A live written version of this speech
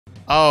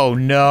Oh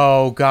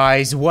no,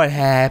 guys, what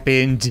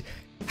happened?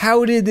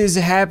 How did this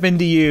happen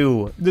to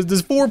you?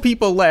 There's 4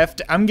 people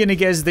left. I'm gonna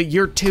guess that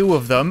you're 2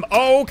 of them.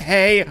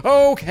 Okay.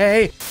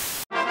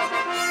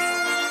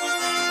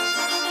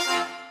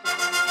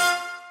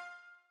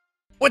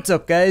 What's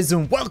up, guys,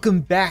 and welcome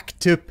back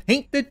to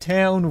Paint the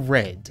Town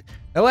Red.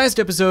 Now, last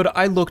episode,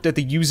 I looked at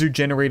the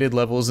user-generated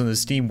levels in the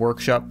Steam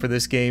Workshop for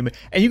this game,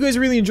 and you guys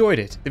really enjoyed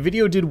it. The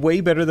video did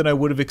way better than I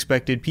would have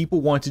expected.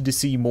 People wanted to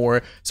see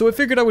more, so I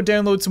figured I would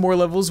download some more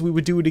levels. We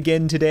would do it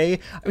again today.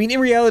 I mean, in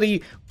reality,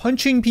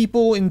 punching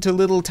people into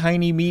little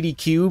tiny meaty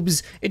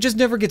cubes, it just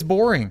never gets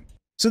boring.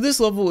 So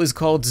this level is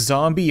called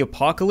Zombie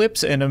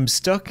Apocalypse, and I'm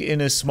stuck in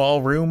a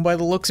small room by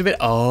the looks of it.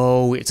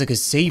 Oh, it's like a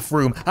safe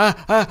room.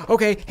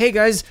 Okay, hey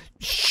guys,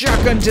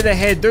 shotgun to the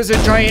head. There's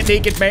a giant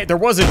naked man. There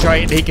was a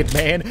giant naked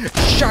man.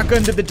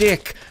 Shotgun to the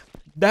dick.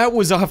 That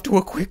was off to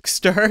a quick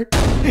start.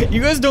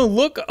 You guys don't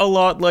look a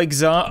lot like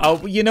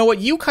you know what?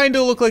 You kind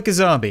of look like a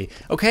zombie,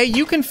 okay?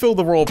 You can fill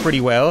the role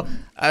pretty well.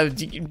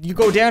 You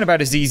go down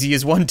about as easy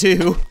as one,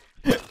 too.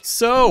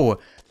 So,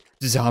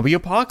 Zombie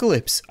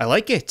Apocalypse. I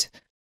like it.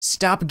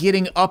 Stop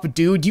getting up,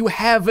 dude. You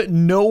have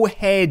no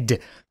head.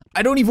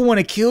 I don't even want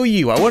to kill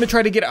you. I want to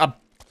try to get a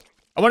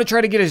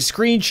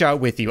screenshot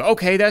with you.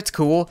 Okay, that's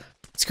cool.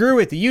 Screw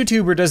it. The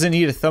YouTuber doesn't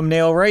need a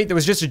thumbnail, right? There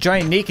was just a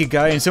giant naked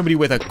guy and somebody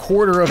with a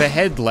quarter of a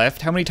head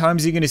left. How many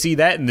times are you going to see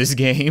that in this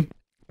game?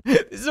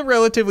 This is a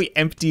relatively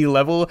empty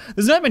level.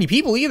 There's not many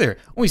people either.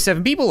 Only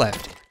 7 people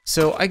left.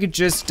 So I could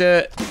just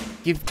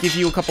give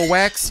you a couple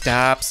whacks.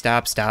 Stop.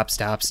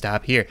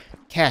 Here,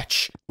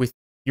 catch with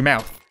your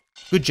mouth.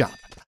 Good job.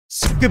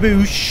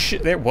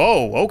 Skaboosh! There.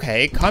 Whoa,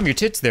 okay. Calm your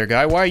tits there,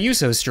 guy. Why are you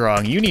so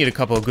strong? You need a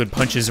couple of good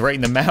punches right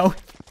in the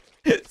mouth.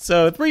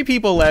 So, 3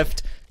 people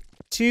left.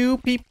 2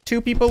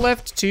 people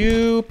left.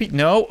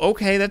 No,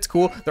 okay, that's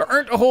cool. There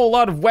aren't a whole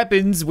lot of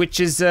weapons, which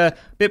is a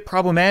bit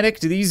problematic.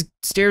 Do these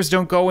stairs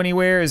don't go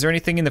anywhere? Is there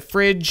anything in the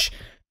fridge?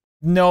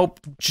 Nope,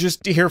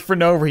 just here for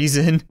no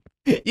reason.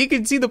 You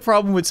can see the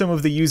problem with some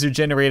of the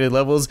user-generated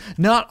levels.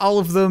 Not all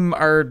of them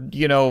are,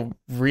 you know,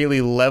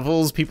 really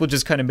levels. People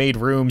just kind of made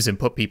rooms and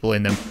put people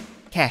in them.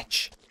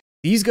 Catch.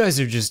 These guys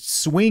are just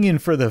swinging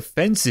for the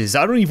fences.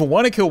 I don't even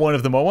want to kill one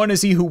of them. I want to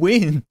see who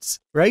wins,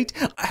 right?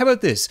 How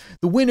about this?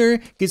 The winner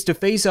gets to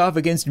face off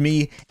against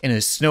me in a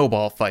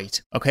snowball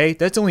fight, okay?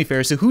 That's only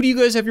fair. So who do you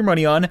guys have your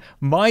money on?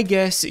 My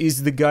guess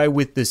is the guy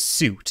with the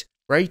suit,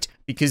 right?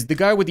 Because the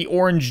guy with the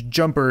orange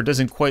jumper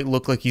doesn't quite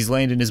look like he's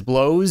landing his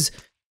blows.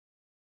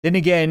 Then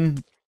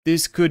again,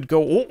 this could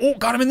go, oh,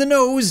 got him in the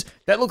nose.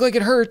 That looked like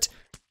it hurt.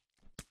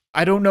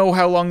 I don't know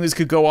how long this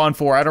could go on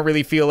for. I don't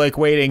really feel like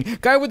waiting.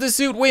 Guy with the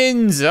suit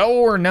wins,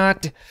 or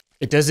not.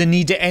 It doesn't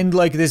need to end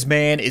like this,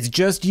 man. It's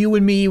just you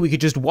and me. We could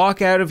just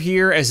walk out of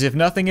here as if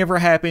nothing ever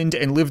happened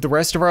and live the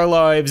rest of our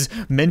lives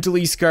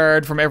mentally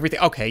scarred from everything.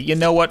 Okay, you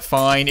know what?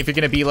 Fine. If you're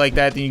gonna be like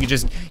that, then you can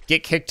just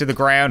get kicked to the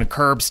ground and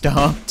curb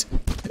stomped.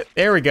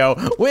 There we go.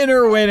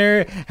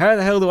 Winner. How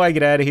the hell do I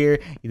get out of here?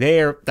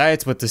 There.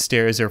 That's what the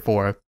stairs are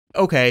for.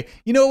 Okay,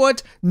 you know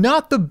what?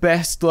 Not the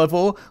best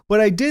level,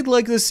 but I did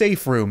like the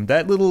safe room.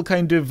 That little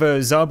kind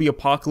of zombie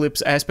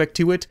apocalypse aspect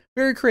to it.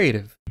 Very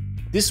creative.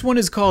 This one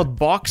is called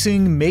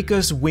Boxing Make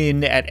Us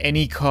Win at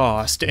Any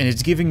Cost, and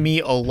it's giving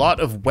me a lot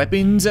of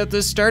weapons at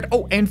the start.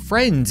 Oh, and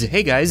friends.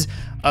 Hey guys,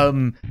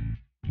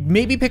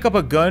 maybe pick up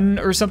a gun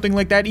or something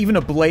like that, even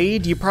a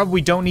blade. You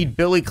probably don't need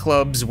billy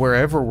clubs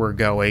wherever we're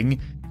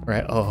going.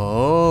 Right,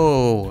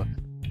 oh,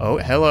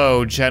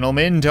 hello,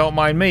 gentlemen. Don't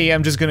mind me.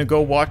 I'm just gonna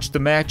go watch the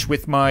match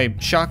with my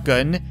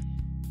shotgun.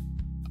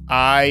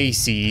 I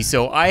see.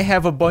 So I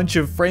have a bunch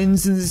of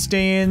friends in the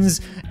stands,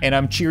 and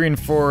I'm cheering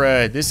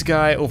for this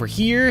guy over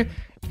here,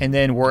 and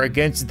then we're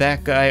against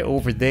that guy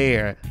over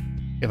there.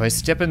 If I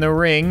step in the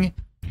ring,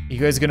 you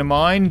guys gonna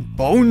mind?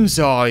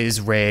 Bonesaw is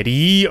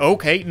ready.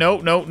 Okay,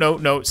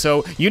 no.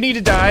 So you need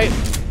to die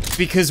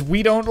because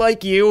we don't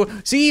like you.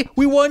 See,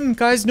 we won,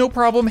 guys. No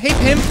problem. Hey,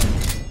 pimp.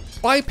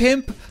 Bye,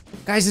 pimp.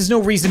 Guys, there's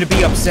no reason to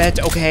be upset,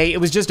 okay? It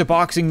was just a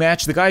boxing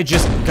match. The guy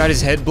just got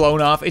his head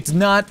blown off. It's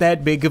not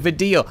that big of a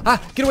deal.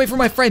 Get away from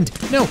my friend.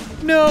 No,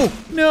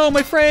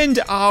 my friend.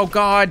 Oh,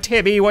 God,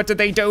 Tibby, what did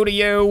they do to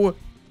you?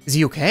 Is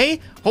he okay?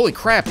 Holy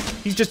crap,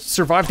 he's just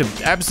survived an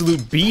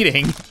absolute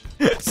beating.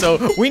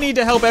 So, we need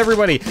to help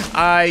everybody.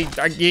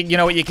 You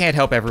know what, you can't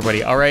help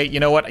everybody, all right? You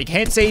know what, I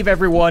can't save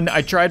everyone.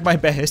 I tried my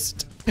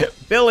best.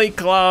 Billy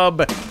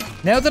Club.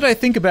 Now that I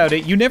think about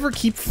it, you never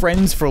keep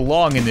friends for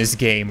long in this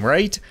game,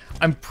 right?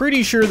 I'm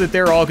pretty sure that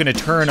they're all gonna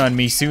turn on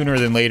me sooner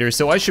than later,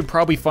 so I should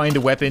probably find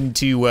a weapon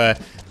to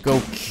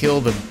go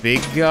kill the big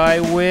guy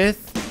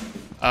with.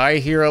 I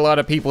hear a lot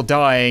of people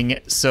dying,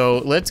 so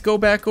let's go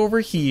back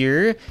over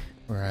here.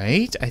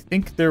 Right, I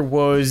think there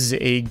was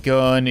a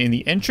gun in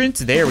the entrance.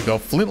 There we go,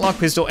 flintlock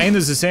pistol, and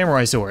there's a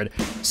samurai sword.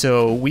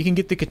 So we can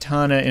get the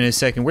katana in a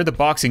second. Where'd the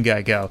boxing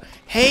guy go?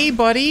 Hey,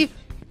 buddy.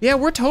 Yeah,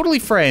 we're totally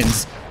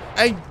friends.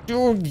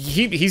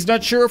 He's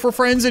not sure if we're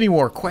friends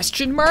anymore,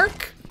 question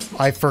mark?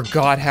 I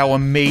forgot how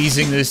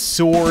amazing this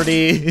sword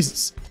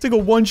is. It's like a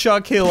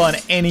one-shot kill on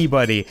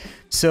anybody.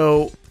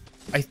 So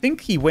I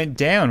think he went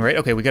down, right?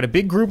 Okay, we got a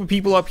big group of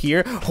people up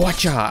here.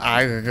 Whatcha?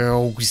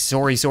 Oh,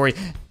 sorry.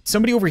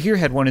 Somebody over here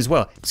had one as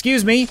well.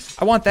 Excuse me,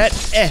 I want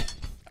that.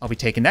 I'll be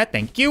taking that,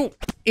 thank you.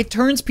 It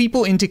turns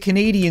people into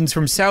Canadians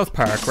from South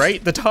Park,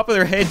 right? The top of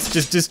their heads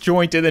just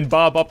disjointed and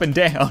bob up and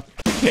down.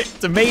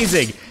 It's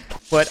amazing.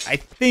 But I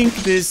think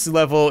this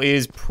level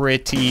is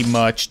pretty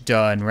much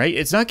done, right?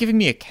 It's not giving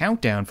me a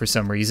countdown for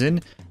some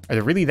reason. Are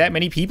there really that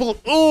many people?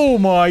 Oh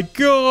my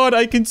god,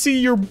 I can see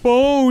your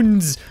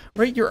bones,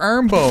 right? Your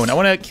arm bone. I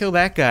want to kill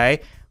that guy.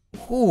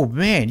 Oh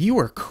man, you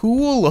are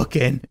cool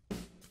looking.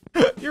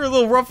 You're a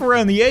little rough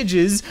around the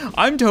edges.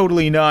 I'm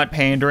totally not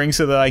pandering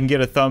so that I can get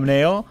a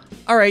thumbnail.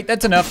 All right,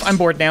 that's enough. I'm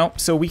bored now.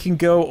 So we can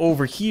go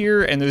over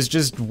here, and there's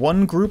just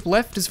one group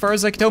left as far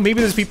as I can tell. Maybe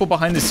there's people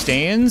behind the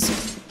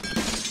stands.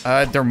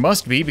 There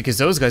must be, because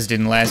those guys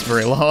didn't last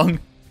very long.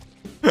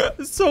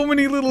 So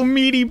many little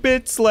meaty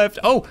bits left.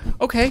 Oh,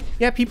 okay.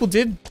 Yeah, people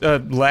did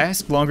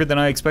last longer than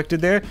I expected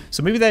there.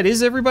 So maybe that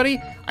is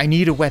everybody? I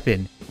need a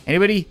weapon.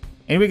 Anybody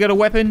got a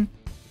weapon?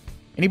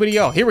 Anybody?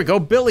 Oh, here we go,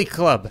 Billy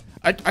Club.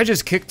 I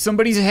just kicked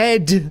somebody's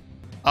head.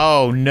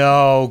 Oh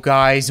no,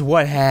 guys,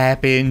 what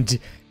happened?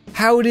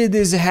 How did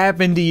this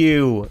happen to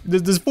you?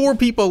 There's 4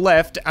 people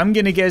left. I'm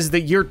gonna guess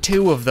that you're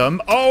 2 of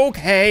them.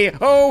 Okay.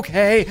 Oh,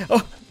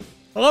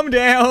 I'm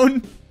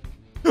down.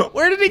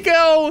 Where did he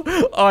go?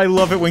 Oh, I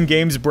love it when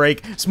games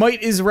break.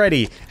 Smite is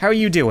ready. How are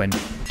you doing?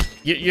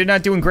 You're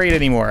not doing great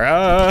anymore.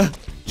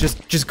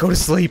 Just go to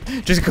sleep.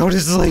 Just go to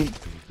sleep.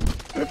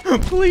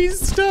 Please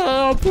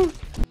stop.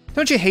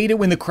 Don't you hate it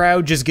when the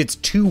crowd just gets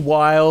too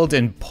wild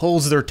and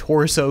pulls their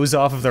torsos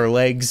off of their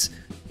legs?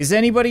 Is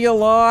anybody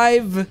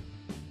alive?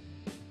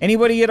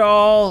 Anybody at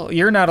all?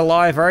 You're not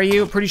alive, are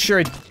you? Pretty sure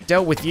I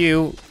dealt with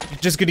you.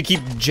 Just gonna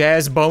keep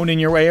jazz boning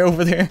your way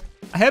over there.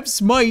 I have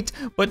Smite,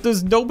 but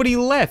there's nobody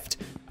left.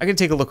 I gotta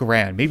take a look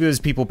around. Maybe there's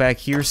people back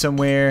here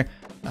somewhere.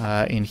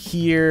 In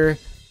here.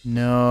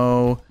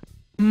 No.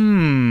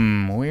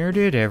 Where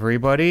did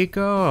everybody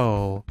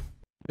go?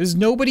 There's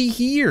nobody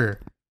here.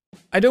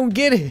 I don't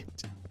get it.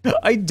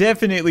 I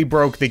definitely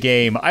broke the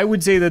game. I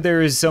would say that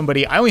there is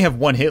somebody, I only have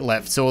 1 hit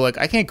left, so like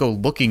I can't go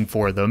looking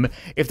for them.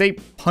 If they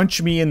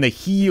punch me in the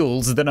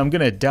heels, then I'm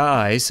gonna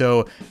die,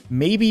 so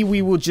maybe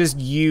we will just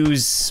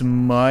use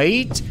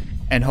Smite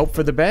and hope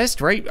for the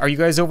best, right? Are you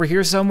guys over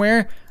here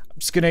somewhere? I'm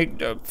just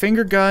gonna,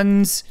 finger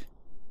guns.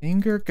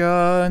 Finger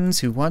guns,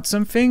 who wants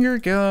some finger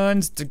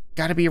guns? They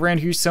gotta be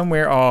around here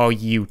somewhere. Oh,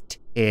 you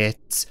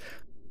tits.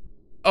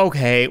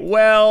 Okay,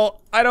 well,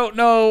 I don't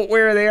know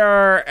where they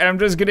are, and I'm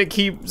just gonna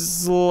keep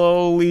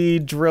slowly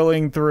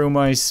drilling through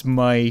my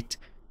Smite.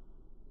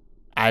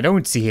 I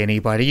don't see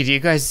anybody. Do you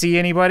guys see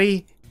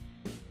anybody?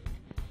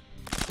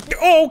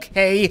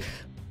 Okay.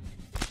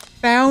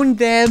 Found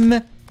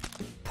them.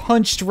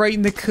 Punched right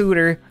in the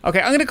cooter.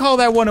 Okay, I'm gonna call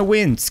that one a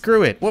win.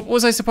 Screw it. What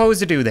was I supposed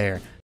to do there?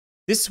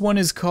 This one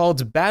is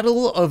called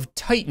Battle of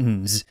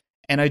Titans.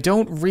 And I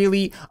don't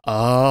really,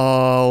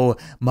 oh,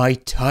 my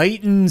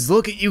titans,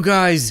 look at you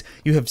guys.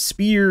 You have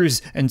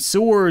spears and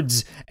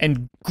swords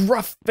and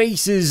gruff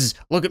faces.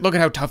 Look at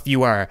how tough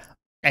you are.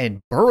 And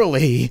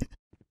burly.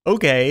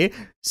 Okay,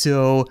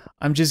 so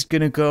I'm just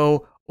gonna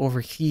go over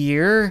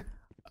here.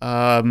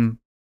 Who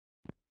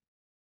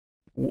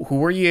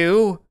are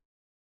you?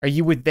 Are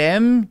you with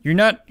them? You're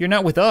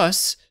not with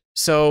us.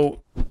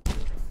 So,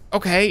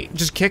 okay,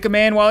 just kick a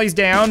man while he's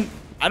down.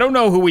 I don't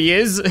know who he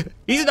is.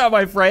 He's not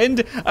my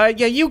friend.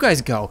 Yeah, you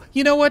guys go.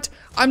 You know what?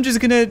 I'm just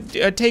gonna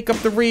take up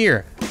the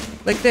rear.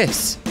 Like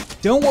this.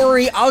 Don't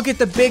worry, I'll get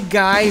the big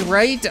guy,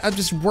 right? I'm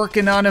just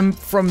working on him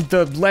from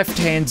the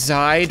left-hand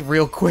side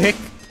real quick.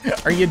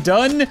 Are you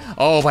done?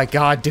 Oh my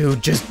god,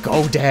 dude, just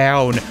go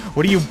down.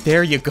 What are you,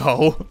 there you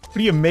go. What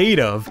are you made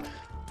of?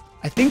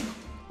 I think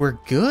we're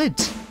good.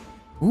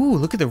 Ooh,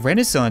 look at the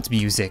Renaissance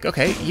music.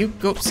 Okay, you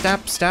go,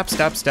 stop.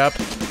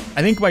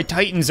 I think my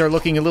titans are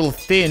looking a little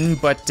thin,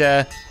 but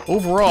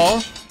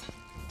overall,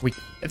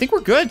 I think we're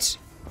good.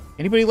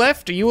 Anybody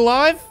left? Are you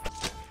alive?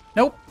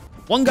 Nope.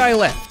 1 guy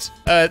left.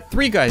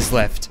 3 guys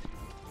left.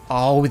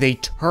 Oh, they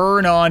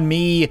turn on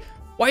me.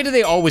 Why do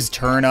they always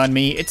turn on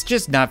me? It's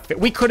just not fair.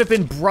 We could have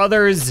been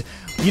brothers.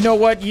 You know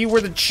what? You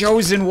were the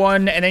chosen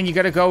one, and then you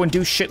gotta go and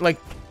do shit like...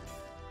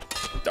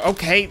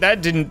 Okay,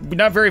 that didn't...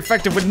 Not very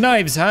effective with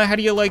knives, huh? How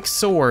do you like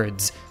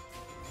swords?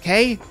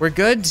 Okay, we're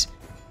good.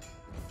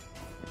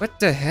 What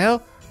the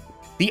hell?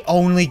 The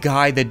only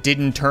guy that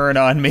didn't turn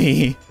on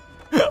me.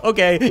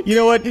 Okay, you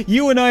know what?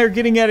 You and I are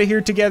getting out of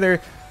here together.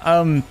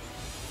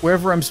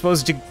 Wherever I'm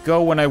supposed to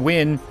go when I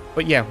win.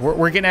 But yeah,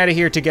 we're getting out of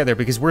here together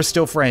because we're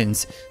still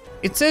friends.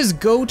 It says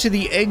go to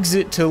the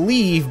exit to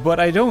leave, but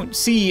I don't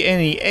see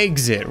any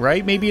exit,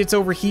 right? Maybe it's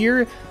over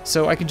here?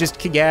 So I can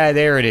just, yeah,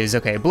 there it is.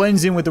 Okay, it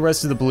blends in with the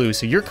rest of the blue.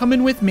 So you're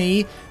coming with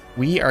me.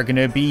 We are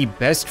gonna be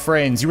best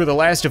friends. You were the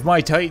last of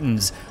my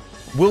titans.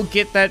 We'll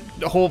get that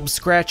whole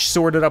scratch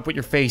sorted up with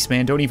your face,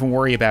 man. Don't even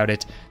worry about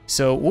it.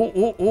 So,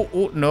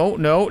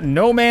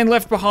 no man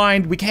left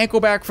behind. We can't go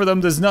back for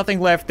them. There's nothing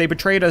left. They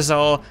betrayed us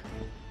all.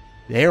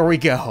 There we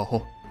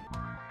go.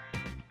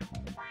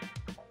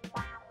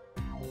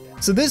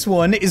 So this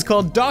one is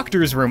called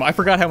Doctor's Room. I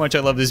forgot how much I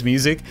love this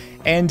music.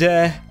 And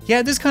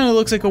yeah, this kind of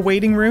looks like a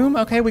waiting room.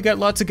 Okay, we got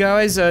lots of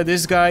guys.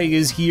 This guy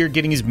is here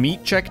getting his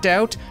meat checked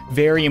out.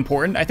 Very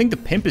important. I think the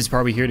pimp is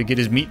probably here to get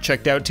his meat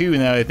checked out too,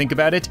 now that I think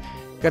about it.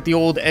 Got the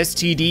old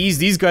STDs.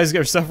 These guys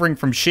are suffering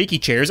from shaky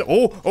chairs.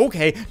 Oh,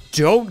 okay.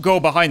 Don't go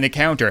behind the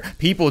counter.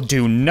 People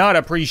do not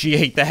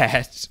appreciate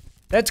that.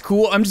 That's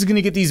cool. I'm just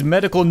gonna get these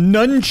medical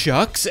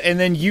nunchucks and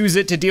then use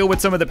it to deal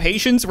with some of the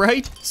patients,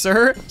 right?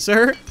 Sir,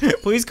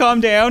 please calm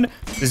down.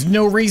 There's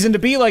no reason to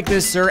be like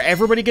this, sir.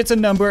 Everybody gets a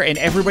number and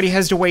everybody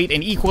has to wait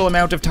an equal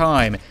amount of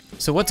time.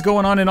 So what's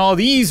going on in all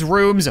these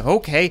rooms?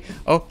 Okay,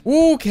 oh,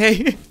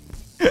 okay.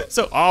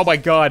 So, oh my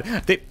God.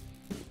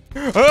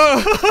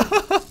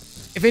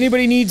 If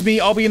anybody needs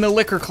me, I'll be in the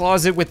liquor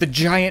closet with the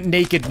giant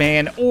naked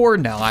man or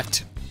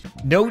not.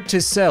 Note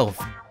to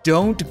self.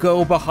 Don't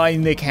go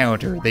behind the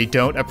counter. They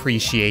don't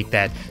appreciate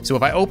that. So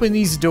if I open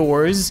these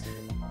doors,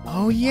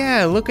 oh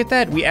yeah, look at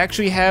that. We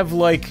actually have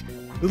like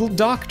little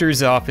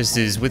doctor's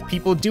offices with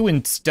people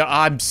doing stuff.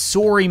 I'm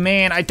sorry,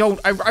 man. I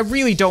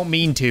really don't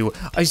mean to.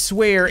 I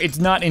swear it's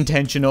not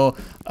intentional.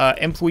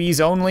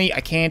 Employees only. I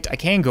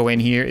can go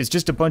in here. It's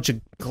just a bunch of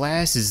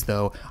glasses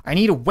though. I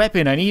need a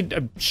weapon. I need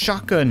a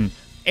shotgun.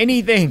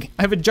 Anything.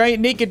 I have a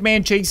giant naked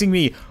man chasing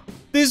me.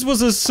 This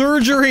was a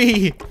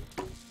surgery.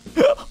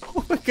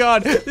 Oh my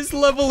God, this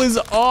level is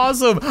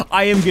awesome.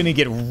 I am gonna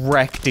get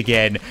wrecked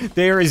again.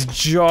 There is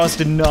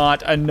just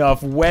not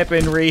enough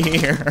weaponry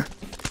here.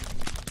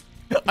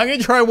 I'm gonna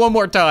try one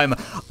more time.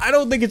 I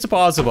don't think it's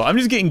possible. I'm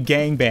just getting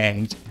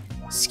gangbanged.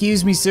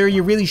 Excuse me, sir,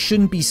 you really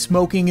shouldn't be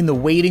smoking in the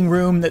waiting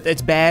room.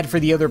 That's bad for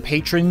the other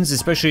patrons,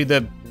 especially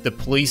the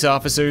police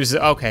officers.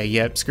 Okay,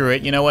 yep, screw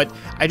it. You know what?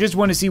 I just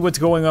want to see what's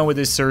going on with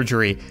this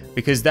surgery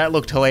because that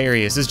looked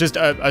hilarious. It's just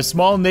a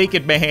small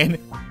naked man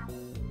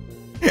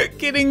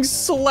getting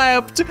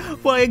slapped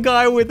by a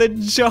guy with a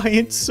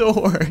giant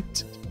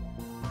sword.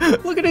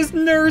 Look at his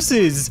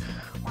nurses.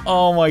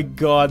 Oh my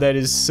God, that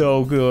is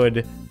so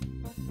good.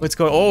 Let's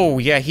go. Oh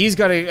yeah, he's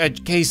got a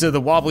case of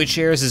the wobbly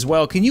chairs as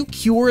well. Can you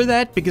cure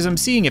that? Because I'm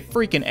seeing it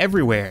freaking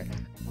everywhere.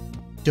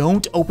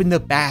 Don't open the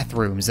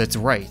bathrooms, that's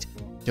right.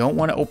 Don't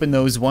want to open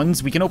those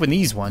ones. We can open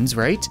these ones,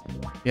 right?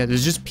 Yeah,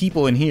 there's just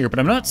people in here, but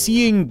I'm not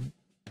seeing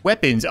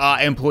weapons.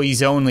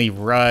 Employees only,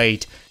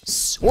 right.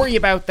 Sorry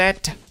about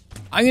that.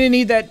 I'm gonna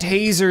need that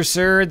taser,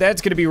 sir.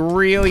 That's gonna be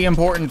really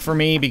important for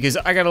me because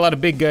I got a lot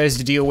of big guys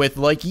to deal with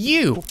like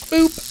you.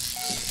 Boop.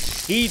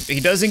 He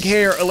doesn't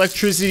care.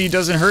 Electricity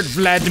doesn't hurt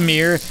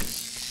Vladimir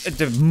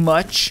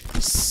much,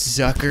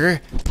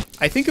 sucker.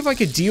 I think if I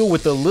could deal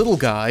with the little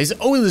guys.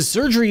 Oh, the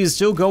surgery is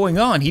still going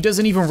on. He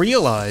doesn't even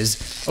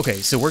realize.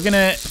 Okay, so we're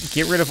gonna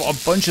get rid of a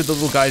bunch of the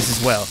little guys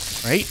as well,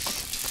 right?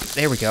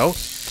 There we go.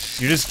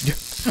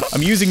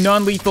 I'm using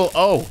non-lethal.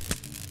 Oh,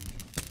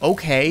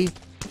 okay.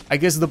 I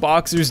guess the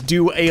boxers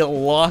do a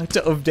lot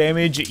of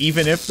damage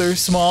even if they're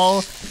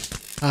small.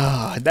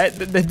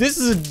 This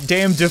is a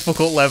damn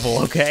difficult level,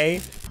 okay?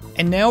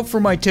 And now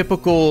for my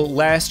typical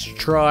last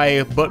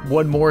try, but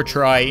one more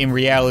try in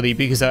reality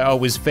because I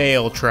always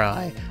fail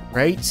try,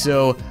 right?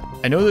 So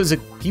I know there's a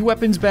few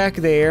weapons back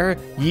there.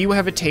 You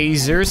have a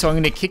taser, so I'm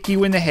gonna kick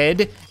you in the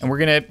head and we're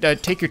gonna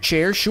take your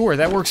chair. Sure,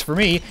 that works for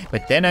me,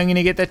 but then I'm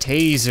gonna get the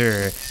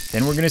taser.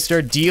 Then we're gonna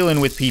start dealing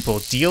with people,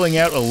 dealing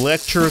out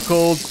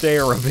electrical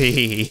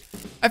therapy.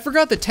 I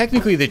forgot that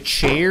technically the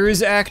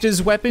chairs act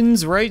as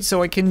weapons, right?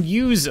 So I can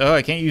use,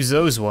 I can't use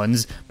those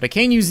ones, but I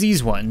can use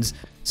these ones.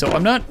 So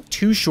I'm not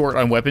too short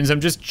on weapons, I'm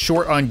just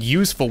short on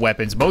useful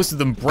weapons. Most of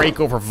them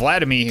break over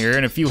Vladimir here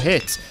in a few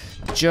hits.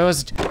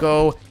 Just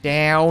go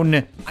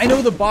down. I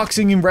know the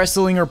boxing and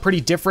wrestling are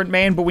pretty different,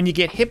 man, but when you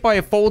get hit by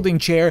a folding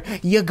chair,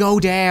 you go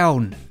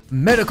down.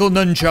 Medical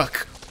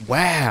nunchuck,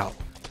 wow.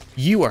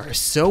 You are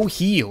so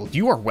healed,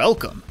 you are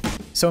welcome.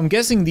 So I'm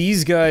guessing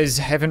these guys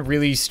haven't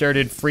really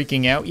started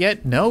freaking out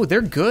yet? No,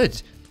 they're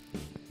good.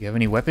 You have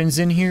any weapons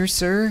in here,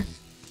 sir?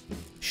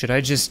 Should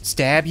I just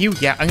stab you?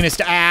 Yeah, I'm gonna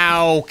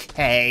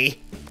okay.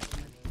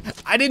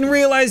 I didn't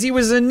realize he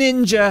was a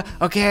ninja,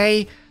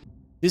 okay?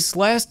 This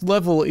last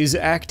level is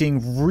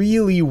acting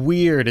really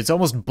weird. It's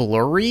almost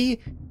blurry.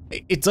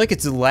 It's like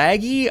it's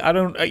laggy.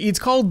 It's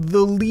called the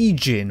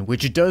Legion,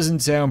 which doesn't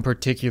sound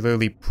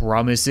particularly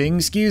promising.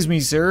 Excuse me,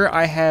 sir,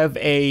 I have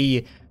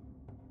a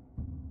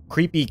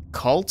creepy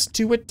cult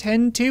to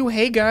attend to.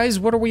 Hey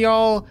guys, what are we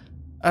all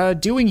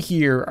doing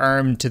here,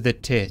 armed to the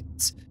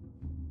tits?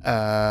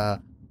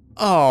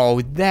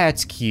 Oh,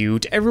 that's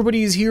cute.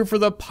 Everybody is here for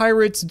the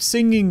Pirates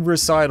Singing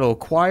Recital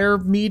choir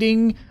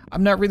meeting?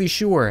 I'm not really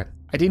sure.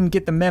 I didn't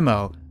get the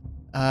memo.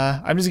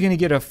 I'm just gonna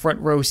get a front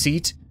row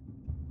seat.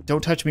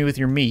 Don't touch me with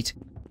your meat.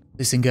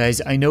 Listen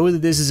guys, I know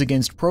that this is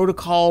against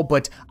protocol,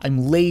 but I'm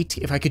late.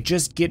 If I could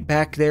just get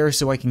back there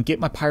so I can get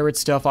my pirate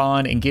stuff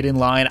on and get in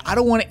line. I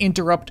don't want to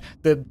interrupt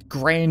the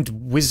grand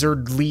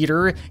wizard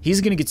leader.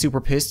 He's gonna get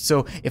super pissed,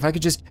 so if I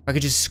could just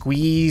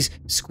squeeze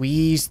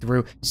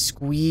through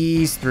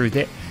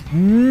there.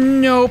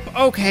 Nope,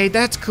 okay,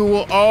 that's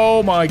cool.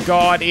 Oh my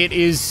God, it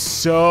is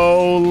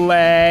so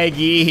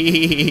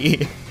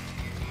laggy.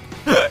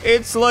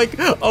 It's like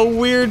a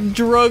weird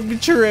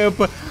drug trip.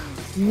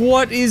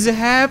 What is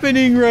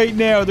happening right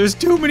now? There's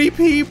too many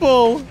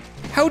people.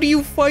 How do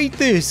you fight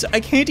this? I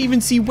can't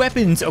even see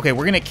weapons. Okay,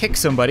 we're gonna kick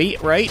somebody,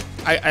 right?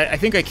 I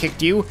think I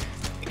kicked you.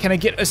 Can I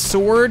get a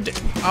sword?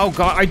 Oh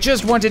God, I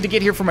just wanted to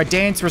get here for my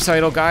dance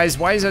recital, guys.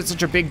 Why is that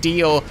such a big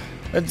deal?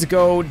 Let's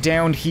go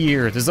down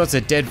here. There's lots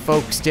of dead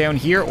folks down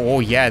here. Oh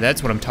yeah,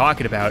 that's what I'm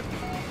talking about.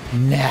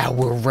 Now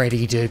we're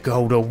ready to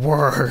go to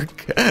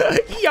work.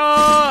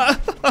 Yeah!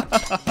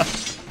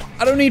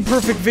 I don't need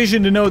perfect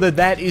vision to know that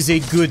that is a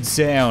good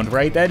sound,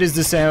 right? That is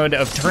the sound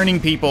of turning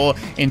people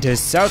into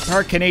South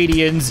Park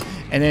Canadians,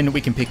 and then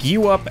we can pick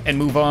you up and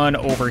move on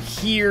over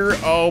here.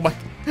 Oh my,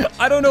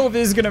 I don't know if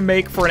this is gonna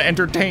make for an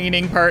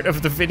entertaining part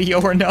of the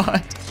video or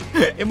not.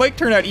 It might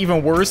turn out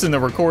even worse in the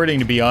recording,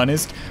 to be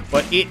honest,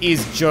 but it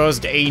is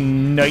just a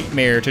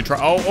nightmare to try.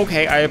 Oh,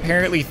 okay, I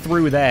apparently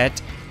threw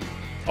that.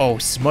 Oh,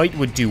 Smite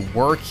would do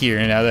work here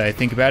now that I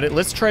think about it.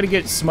 Let's try to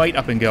get Smite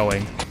up and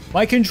going.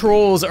 My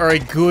controls are a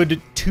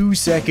good 2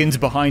 seconds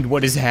behind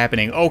what is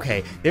happening.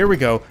 Okay, there we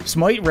go.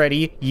 Smite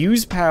ready,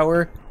 use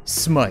power,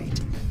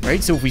 Smite.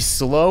 Right, so if we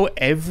slow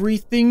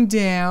everything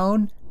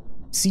down,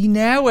 see,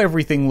 now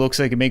everything looks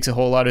like it makes a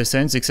whole lot of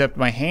sense, except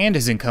my hand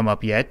hasn't come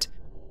up yet.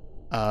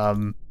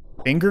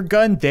 Finger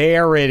gun,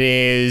 there it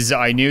is.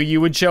 I knew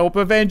you would show up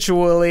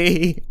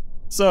eventually.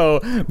 So,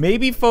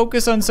 maybe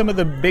focus on some of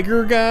the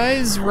bigger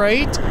guys,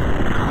 right?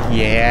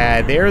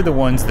 Yeah, they're the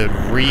ones that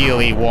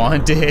really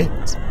want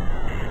it.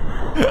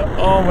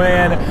 Oh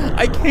man,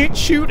 I can't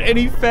shoot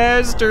any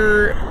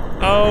faster.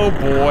 Oh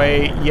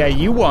boy, yeah,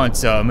 you want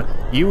some.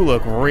 You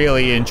look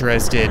really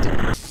interested.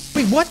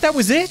 Wait, what? That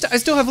was it? I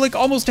still have like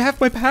almost half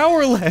my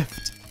power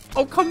left.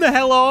 Oh, come the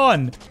hell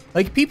on.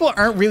 Like, people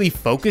aren't really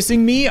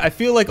focusing me. I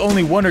feel like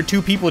only 1 or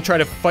 2 people try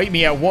to fight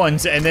me at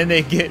once and then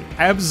they get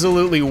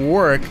absolutely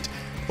worked.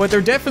 But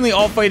they're definitely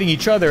all fighting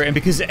each other, and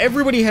because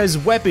everybody has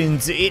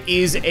weapons, it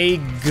is a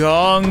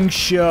gong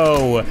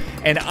show.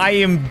 And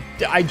I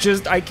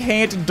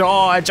can't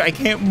dodge, I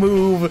can't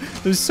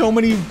move. There's so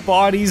many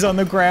bodies on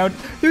the ground.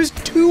 There's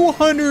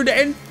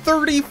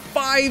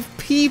 235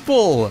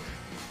 people.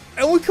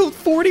 I only killed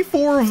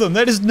 44 of them.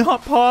 That is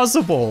not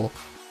possible.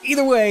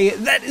 Either way,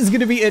 that is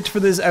gonna be it for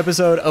this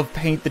episode of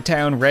Paint the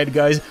Town Red,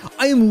 guys.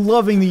 I am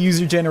loving the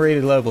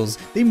user-generated levels.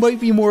 They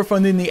might be more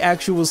fun than the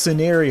actual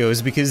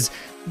scenarios because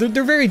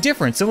they're very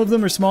different. Some of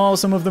them are small,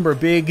 some of them are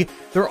big.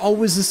 They're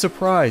always a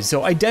surprise,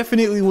 so I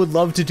definitely would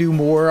love to do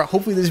more.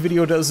 Hopefully this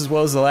video does as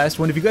well as the last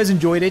one. If you guys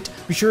enjoyed it,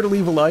 be sure to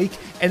leave a like,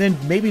 and then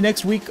maybe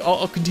next week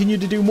I'll continue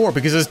to do more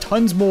because there's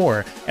tons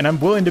more, and I'm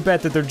willing to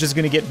bet that they're just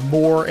gonna get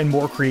more and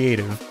more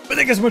creative. But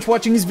thank you so much for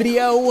watching this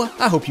video.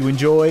 I hope you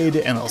enjoyed,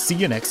 and I'll see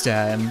you next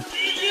time.